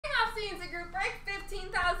CNC Group Break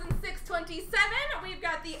 15,627. We've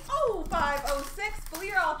got the 0506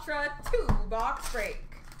 Fleer Ultra 2-box break.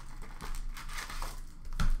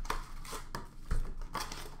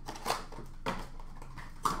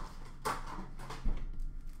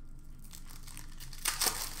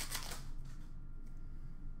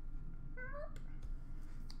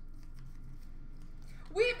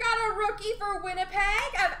 We've got a rookie for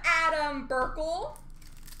Winnipeg of Adam Burkle.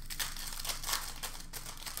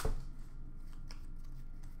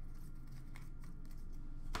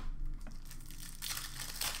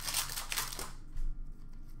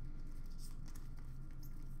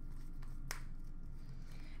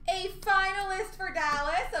 A finalist for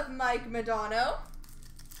Dallas of Mike Madonna.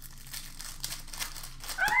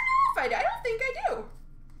 I don't think I do.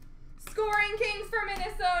 Scoring Kings for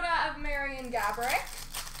Minnesota of Marian Gaborik.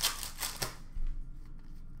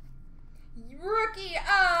 Rookie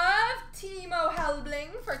of Timo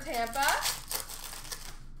Helbling for Tampa.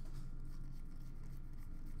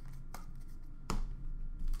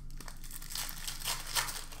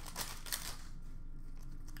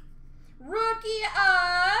 Rookie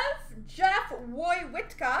of Jeff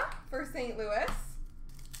Wojciechowski for St. Louis.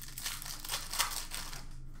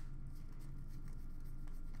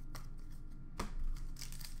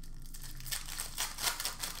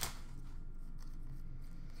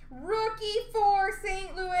 Rookie for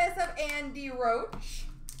St. Louis of Andy Roach.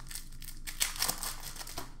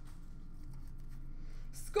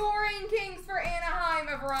 Scoring Kings for Anaheim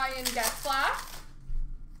of Ryan Getzlaf.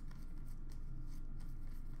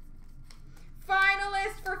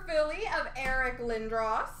 Finalist for Philly of Eric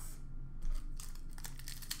Lindros.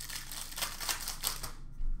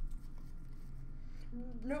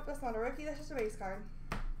 Nope, that's not a rookie, that's just a base card.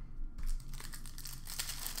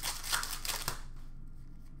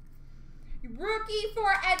 Rookie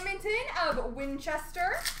for Edmonton of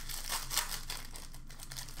Winchester.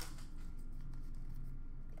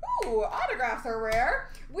 Ooh, autographs are rare.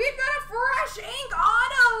 We've got a fresh ink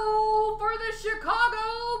auto for the Chicago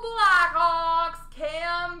Blackhawks,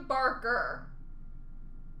 Cam Barker.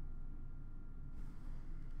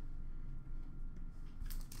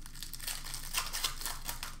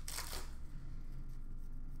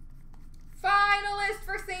 Finalist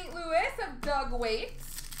for St. Louis of Doug Waits.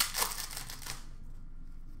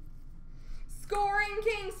 Scoring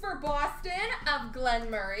Kings for Boston of Glenn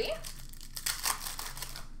Murray.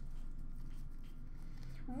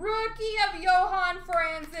 Rookie of Johan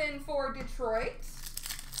Franzen for Detroit.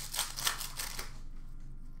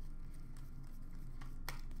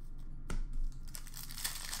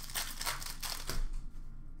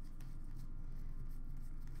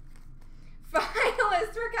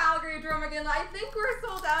 Finalist for Calgary, Drew McGinley. I think we're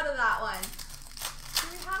sold out of that one. Do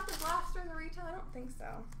we have the blaster in the retail? I don't think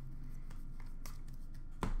so.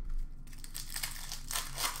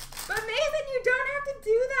 But Mason, you don't have to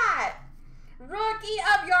do that. Rookie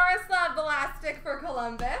of Yaroslav Velastic for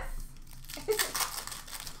Columbus.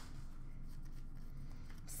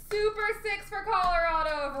 Super 6 for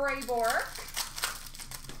Colorado of Ray Bork.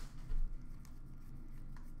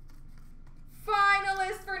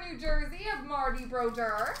 Finalist for New Jersey of Marty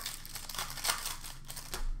Brodeur.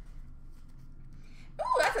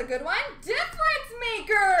 Ooh, that's a good one. Difference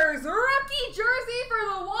Makers. Rookie jersey for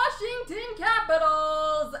the Washington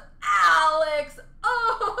Capitals, Alex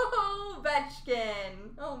Ovechkin.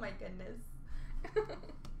 Oh my goodness.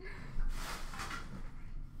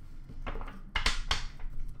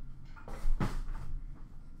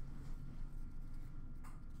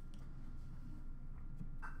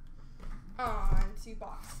 On to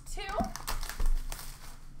box 2.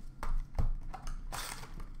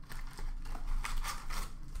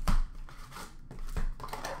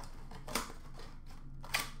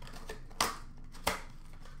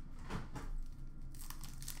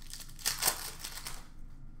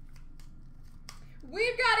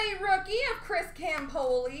 We've got a rookie of Chris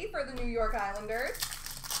Campoli for the New York Islanders.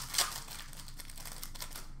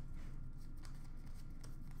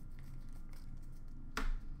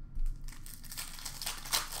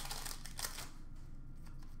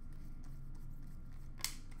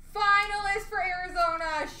 Finalist for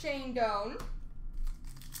Arizona, Shane Doan.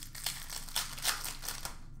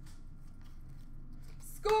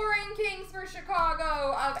 Scoring Kings for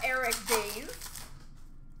Chicago of Eric Days.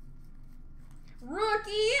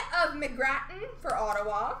 Rookie of McGrattan for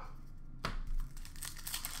Ottawa.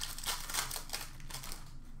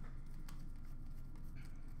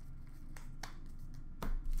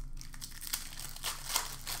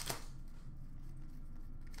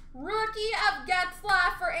 Rookie of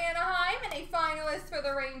Getzlaf for Anaheim and a finalist for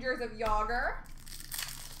the Rangers of Yager.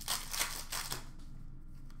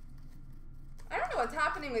 what's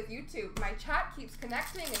happening with YouTube. My chat keeps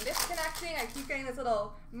connecting and disconnecting. I keep getting this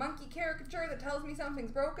little monkey caricature that tells me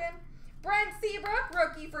something's broken. Brent Seabrook,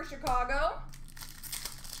 rookie for Chicago.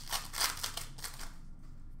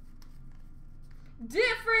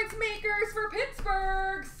 Difference makers for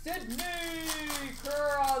Pittsburgh, Sidney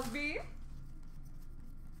Crosby.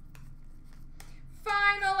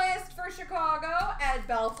 Finalist for Chicago, Ed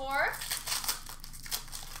Belfour.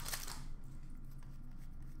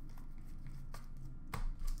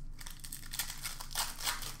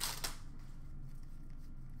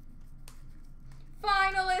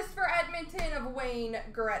 Finalist for Edmonton of Wayne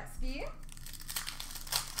Gretzky.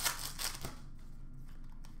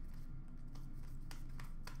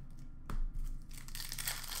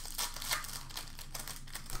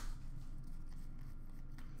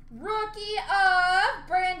 Rookie of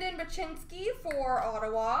Brandon Baczynski for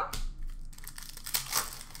Ottawa.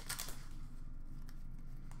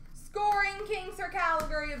 Scoring Kings for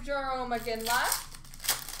Calgary of Jarome Iginla.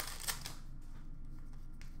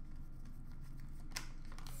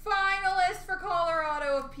 Finalist for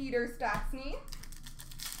Colorado of Peter Stastny.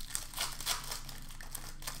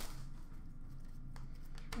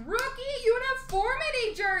 Rookie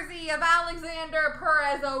uniformity jersey of Alexander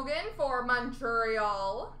Perez-Ogun for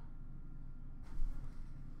Montreal.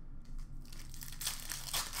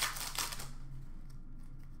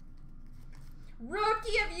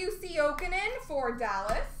 Rookie of UC Okinen for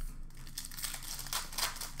Dallas.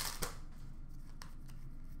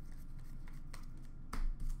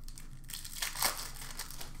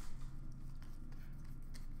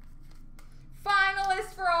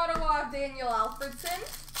 Finalist for Ottawa of Daniel Alfredson.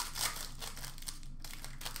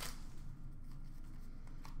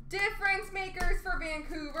 Difference makers for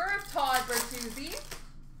Vancouver of Todd Bertuzzi.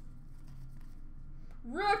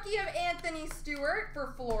 Rookie of Anthony Stewart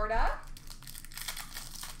for Florida.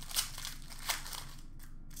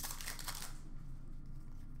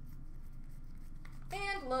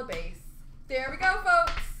 And LaBase. There we go,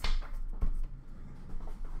 folks.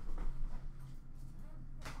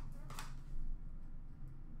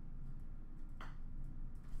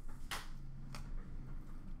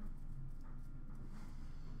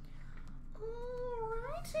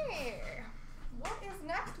 Alrighty. What is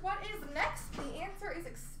next? What is next? The answer is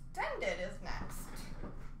extended is next.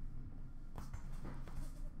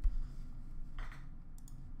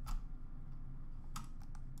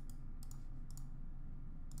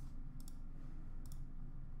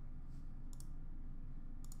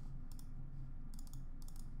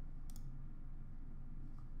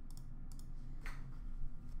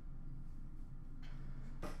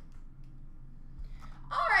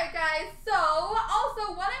 Guys, so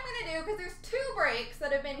also what I'm going to do, because there's 2 breaks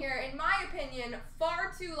that have been here, in my opinion,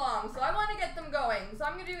 far too long, so I want to get them going. So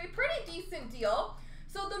I'm going to do a pretty decent deal.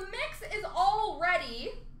 So the mix is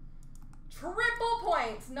already triple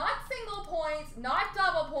points, not single points, not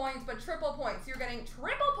double points, but triple points. You're getting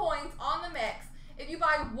triple points on the mix if you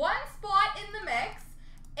buy 1 spot in the mix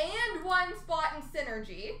and 1 spot in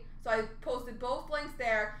Synergy. So I posted both links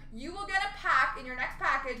there. You will get a pack in your next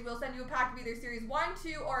package. We'll send you a pack of either Series 1,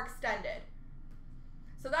 2, or Extended.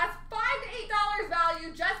 So that's $5 to $8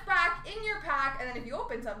 value just back in your pack. And then if you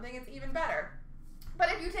open something, it's even better.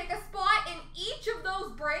 But if you take a spot in each of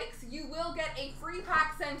those breaks, you will get a free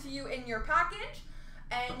pack sent to you in your package.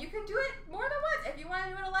 And you can do it more than once. If you want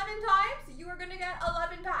to do it 11 times, you are going to get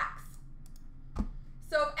 11 packs.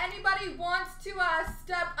 So if anybody wants to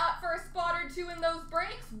step up for a spot or 2 in those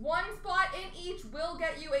breaks, 1 spot in each will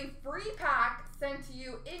get you a free pack sent to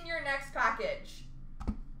you in your next package.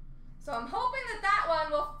 So I'm hoping that that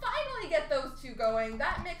one will finally get those 2 going.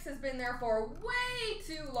 That mix has been there for way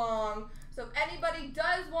too long. So if anybody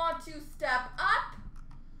does want to step up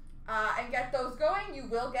and get those going, you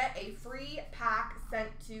will get a free pack sent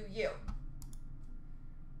to you.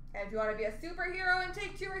 And if you want to be a superhero and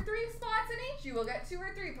take 2 or 3 spots in each, you will get 2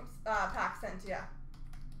 or 3 packs sent to you.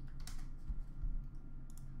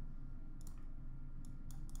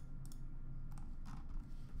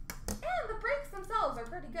 And the breaks themselves are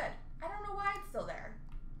pretty good. I don't know why it's still there.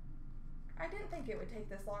 I didn't think it would take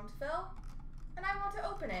this long to fill. And I want to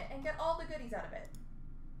open it and get all the goodies out of it.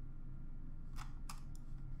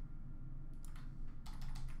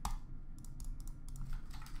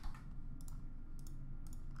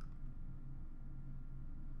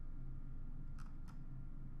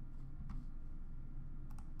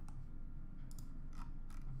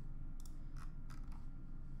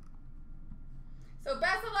 So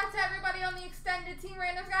best of luck to everybody on the extended team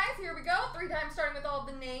randoms, guys. Here we go. 3 times starting with all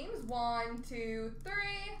the names. 1, 2, 3.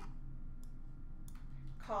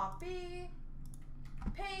 Copy.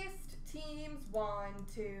 Paste. Teams. 1,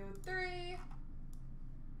 2, 3.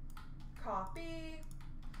 Copy.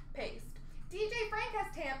 Paste. DJ Frank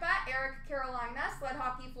has Tampa, Eric Carolina, Sled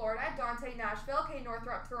Hockey Florida, Dante Nashville, K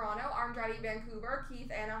Northrop Toronto, Armdretti Vancouver,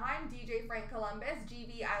 Keith Anaheim, DJ Frank Columbus,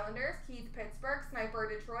 GV Islanders, Keith Pittsburgh, Sniper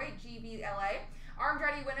Detroit, GV LA,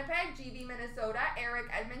 Armdretti Winnipeg, GV Minnesota,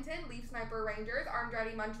 Eric Edmonton, Leaf Sniper Rangers,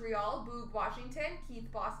 Armdretti Montreal, Boog Washington,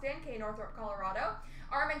 Keith Boston, K Northrop Colorado,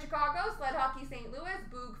 Arm in Chicago, Sled Hockey St. Louis,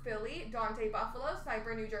 Boog Philly, Dante Buffalo,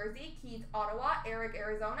 Sniper New Jersey, Keith Ottawa, Eric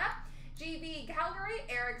Arizona, GV Calgary,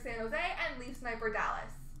 Eric San Jose, and Leaf Sniper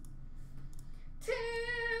Dallas. 2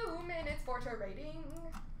 minutes for chart rating.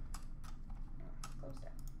 Close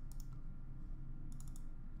down.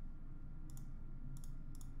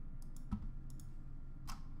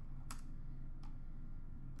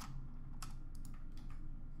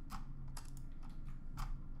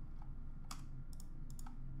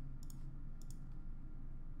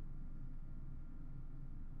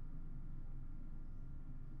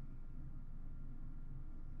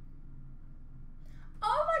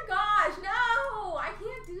 Oh my gosh, no! I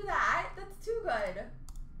can't do that. That's too good.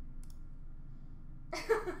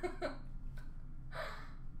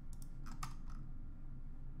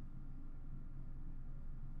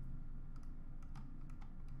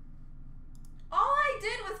 All I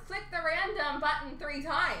did was click the random button 3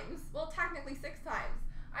 times. Well, technically 6 times.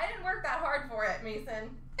 I didn't work that hard for it,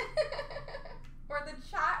 Mason. Or the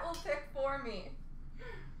chat will pick for me.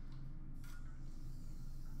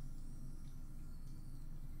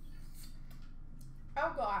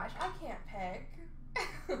 Oh gosh, I can't pick.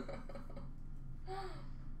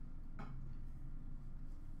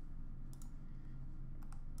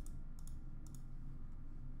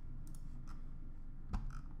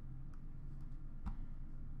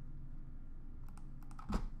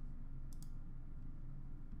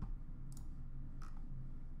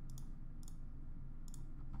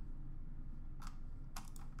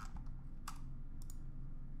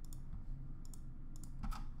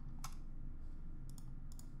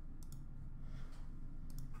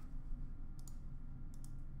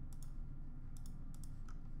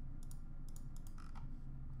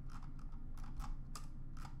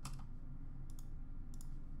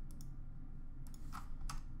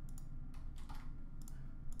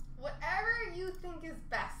 Whatever you think is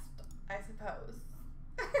best, I suppose.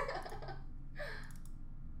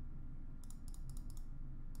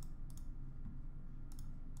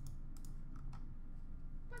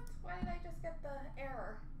 What? Why did I just get the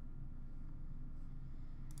error?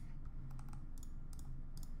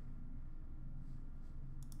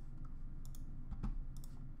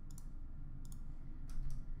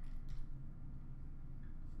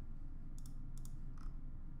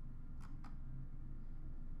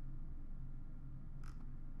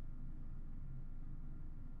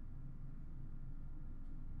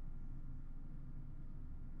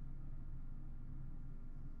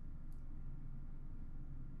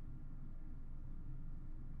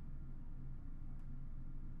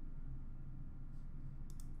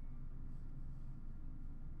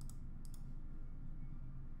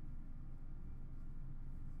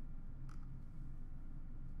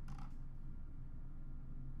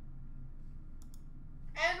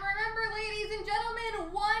 And remember, ladies and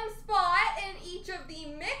gentlemen, 1 spot in each of the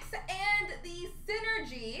mix and the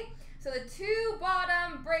synergy. So the 2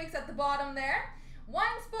 bottom breaks at the bottom there. 1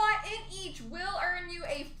 spot in each will earn you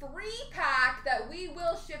a free pack that we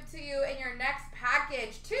will ship to you in your next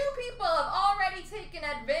package. 2 people have already taken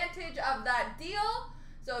advantage of that deal.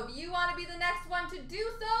 So if you want to be the next one to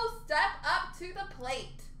do so, step up to the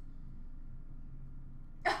plate.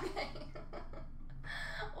 Okay.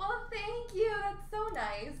 Well, thank you. That's so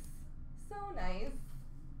nice. So nice.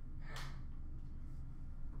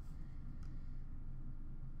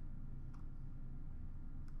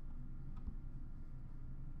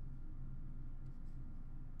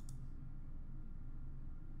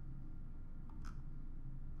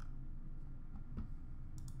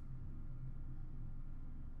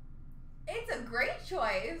 It's a great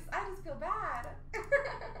choice. I just feel bad.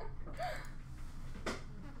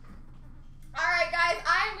 Alright guys,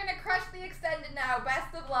 I'm going to crush the extended now.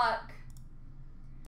 Best of luck.